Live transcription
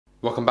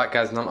Welcome back,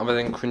 guys. None other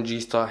than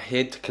Cringy Star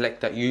here to collect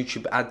that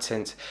YouTube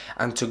AdSense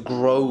and to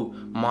grow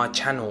my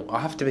channel. I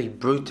have to be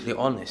brutally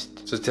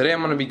honest. So today I'm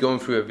going to be going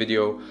through a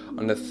video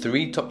on the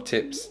 3 top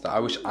tips that I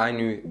wish I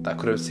knew that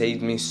could have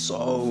saved me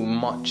so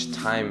much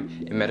time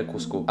in medical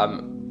school.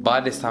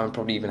 By this time I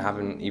probably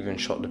haven't even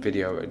shot the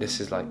video. This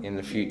is like in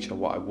the future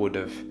what I would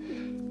have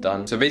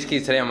done. So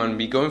basically today I'm going to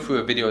be going through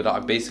a video that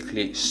I've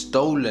basically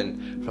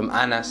stolen from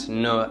Anas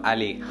Noor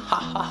Ali.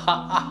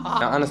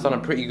 Now Anas done a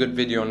pretty good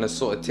video on the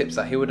sort of tips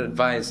that he would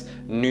advise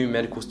new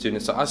medical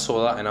students. So I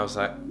saw that and I was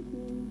like,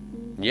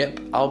 yep,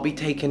 I'll be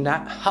taking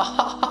that.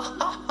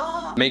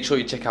 Make sure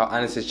you check out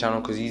Anas's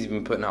channel because he's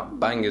been putting out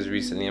bangers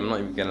recently. I'm not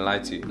even gonna lie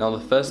to you. Now the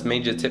first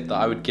major tip that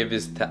I would give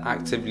is to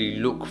actively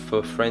look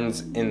for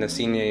friends in the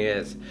senior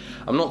years.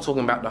 I'm not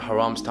talking about the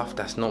haram stuff,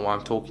 that's not what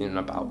I'm talking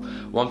about.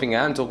 One thing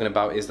I am talking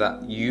about is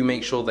that you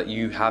make sure that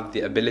you have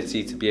the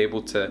ability to be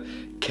able to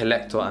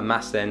collect or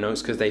amass their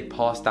notes because they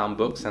pass down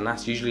books, and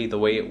that's usually the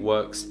way it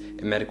works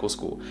in medical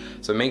school.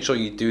 So make sure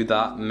you do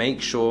that.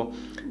 Make sure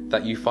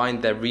that you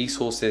find their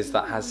resources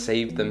that has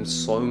saved them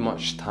so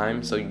much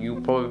time. So you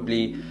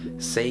probably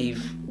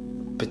save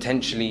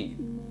potentially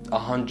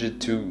 100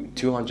 to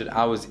 200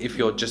 hours if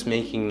you're just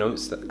making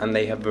notes and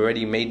they have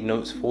already made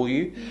notes for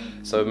you.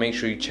 So make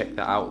sure you check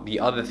that out. The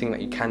other thing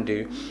that you can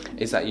do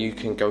is that you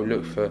can go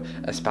look for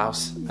a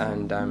spouse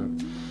and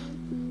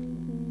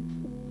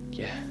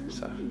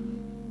so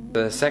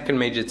the second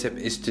major tip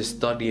is to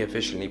study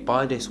efficiently.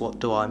 By this, what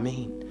do I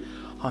mean?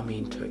 I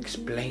mean to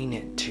explain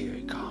it to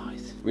you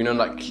guys. We know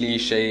that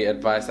cliche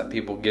advice that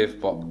people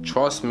give, but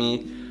trust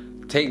me,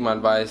 take my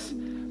advice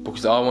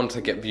because I want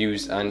to get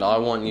views and I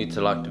want you to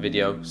like the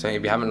video. So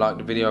if you haven't liked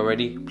the video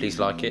already, please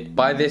like it.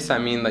 By this I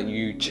mean that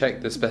you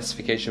check the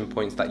specification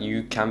points that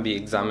you can be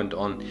examined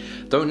on.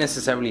 Don't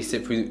necessarily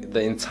sit through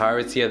the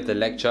entirety of the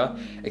lecture,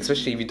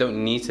 especially if you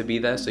don't need to be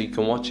there, so you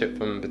can watch it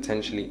from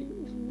potentially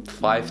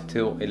 5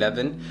 till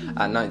 11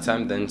 at night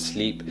time, then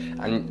sleep,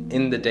 and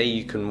in the day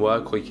you can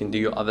work or you can do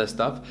your other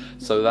stuff.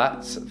 So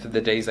that's for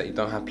the days that you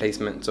don't have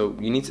placement. So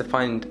you need to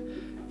find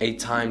a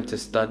time to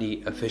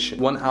study efficient.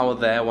 1 hour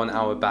there, 1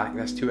 hour back,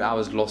 that's 2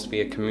 hours lost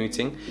via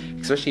commuting.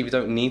 Especially if you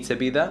don't need to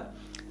be there,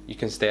 you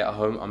can stay at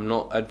home. I'm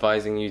not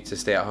advising you to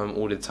stay at home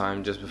all the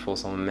time just before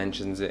someone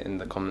mentions it in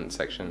the comment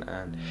section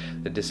and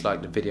they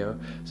dislike the video.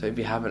 So if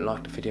you haven't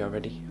liked the video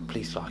already,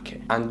 please like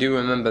it. And do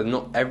remember,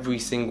 not every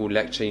single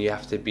lecture you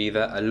have to be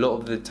there. A lot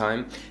of the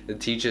time the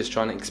teacher is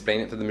trying to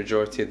explain it for the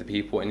majority of the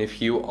people, and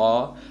if you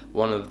are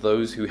one of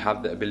those who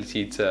have the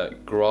ability to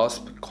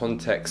grasp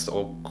context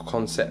or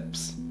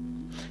concepts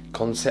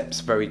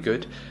very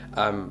good,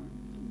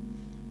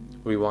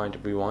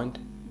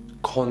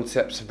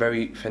 concepts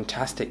very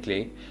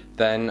fantastically,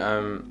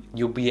 then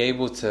you'll be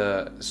able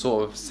to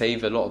sort of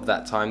save a lot of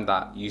that time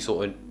that you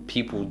sort of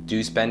people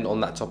do spend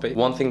on that topic.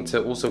 One thing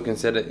to also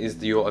consider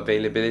is your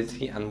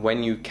availability and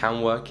when you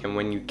can work and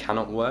when you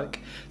cannot work.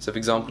 So for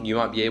example, you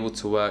might be able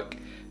to work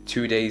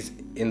 2 days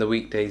in the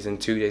weekdays and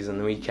 2 days on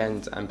the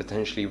weekends and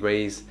potentially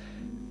raise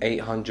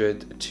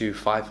 800 to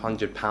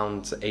 500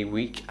 pounds a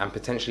week and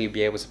potentially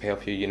be able to pay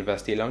off your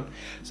university loan.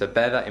 So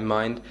bear that in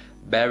mind.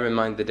 Bear in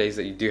mind the days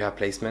that you do have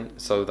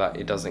placement so that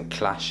it doesn't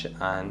clash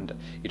and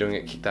you don't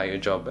get kicked out of your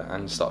job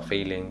and start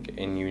failing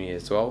in uni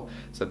as well.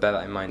 So bear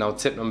that in mind. Now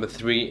tip number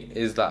 3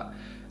 is that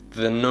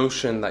the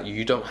notion that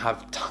you don't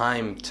have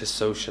time to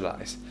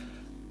socialize.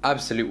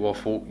 Absolute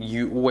waffle.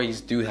 You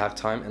always do have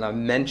time, and I've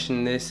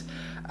mentioned this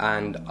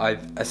and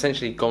I've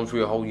essentially gone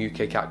through a whole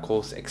UK CAT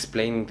course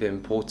explaining the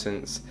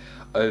importance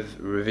of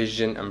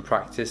revision and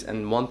practice.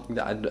 And one thing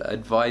that I'd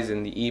advise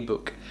in the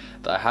ebook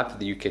that I have for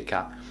the UK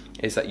CAT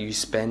is that you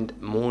spend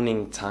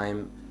morning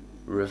time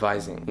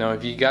revising. Now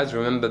if you guys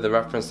remember the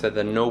reference to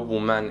the noble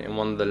man in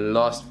one of the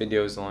last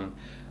videos on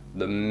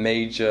the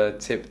major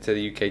tip to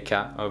the UK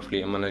CAT,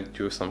 hopefully I'm gonna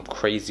do some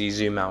crazy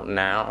zoom out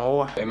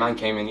now. A man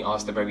came and he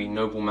asked a very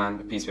noble man,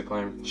 peace be upon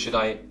him, should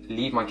I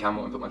leave my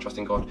camel and put my trust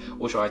in God,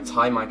 or should I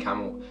tie my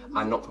camel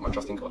and not put my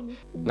trust in God?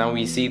 Now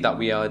we see that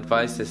we are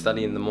advised to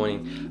study in the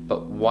morning,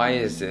 but why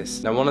is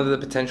this? Now one of the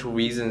potential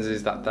reasons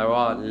is that there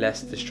are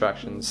less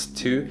distractions.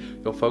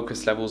 2, your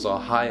focus levels are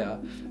higher,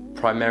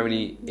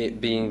 primarily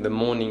it being the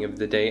morning of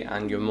the day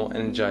and you're more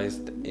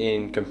energized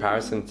in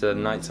comparison to the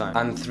nighttime.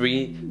 And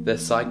 3, the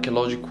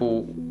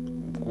psychological,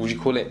 would you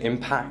call it,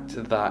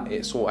 impact that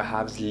it sort of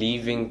has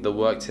leaving the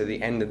work to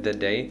the end of the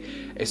day.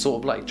 It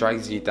sort of like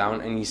drags you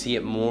down and you see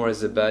it more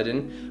as a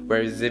burden,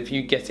 whereas if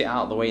you get it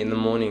out of the way in the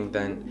morning,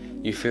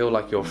 then you feel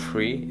like you're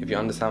free, if you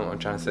understand what I'm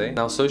trying to say.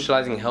 Now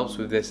socializing helps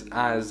with this,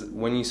 as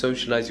when you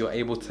socialize you're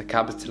able to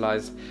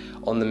capitalize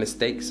on the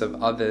mistakes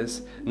of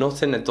others,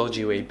 not in a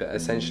dodgy way but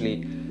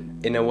essentially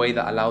in a way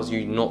that allows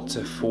you not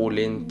to fall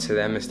into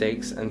their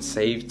mistakes and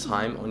save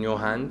time on your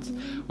hands,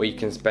 where you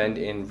can spend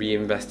in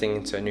reinvesting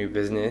into a new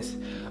business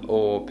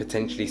or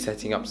potentially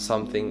setting up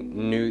something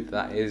new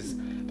that is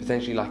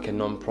potentially like a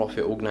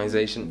non-profit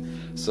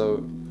organization.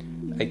 So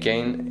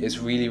again, it's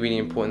really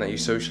important that you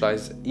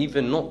socialize,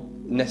 even not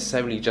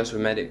necessarily just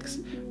with medics,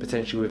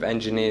 potentially with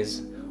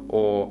engineers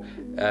or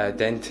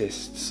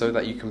dentists, so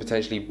that you can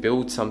potentially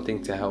build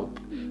something to help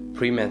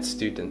pre-med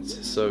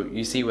students. So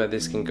you see where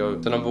this can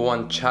go. So number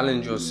 1,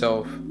 challenge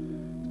yourself.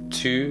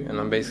 2, and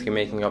I'm basically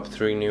making up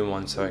 3 new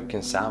ones so it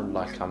can sound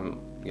like I'm,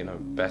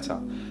 better.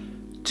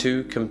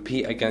 2,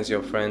 compete against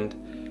your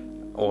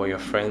friend or your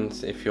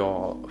friends if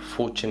you're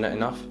fortunate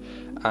enough.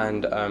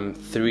 And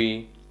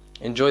 3,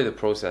 enjoy the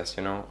process.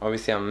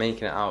 Obviously I'm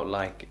making it out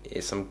like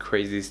it's some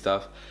crazy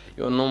stuff.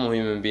 You're a normal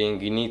human being,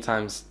 you need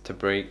times to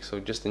break, so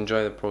just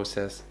enjoy the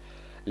process,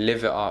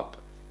 live it up,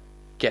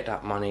 get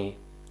that money,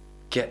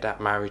 get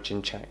that marriage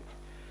in check,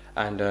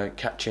 and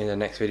catch you in the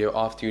next video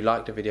after you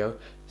like the video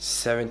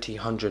 70,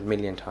 100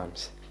 million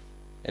times.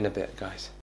 In a bit, guys.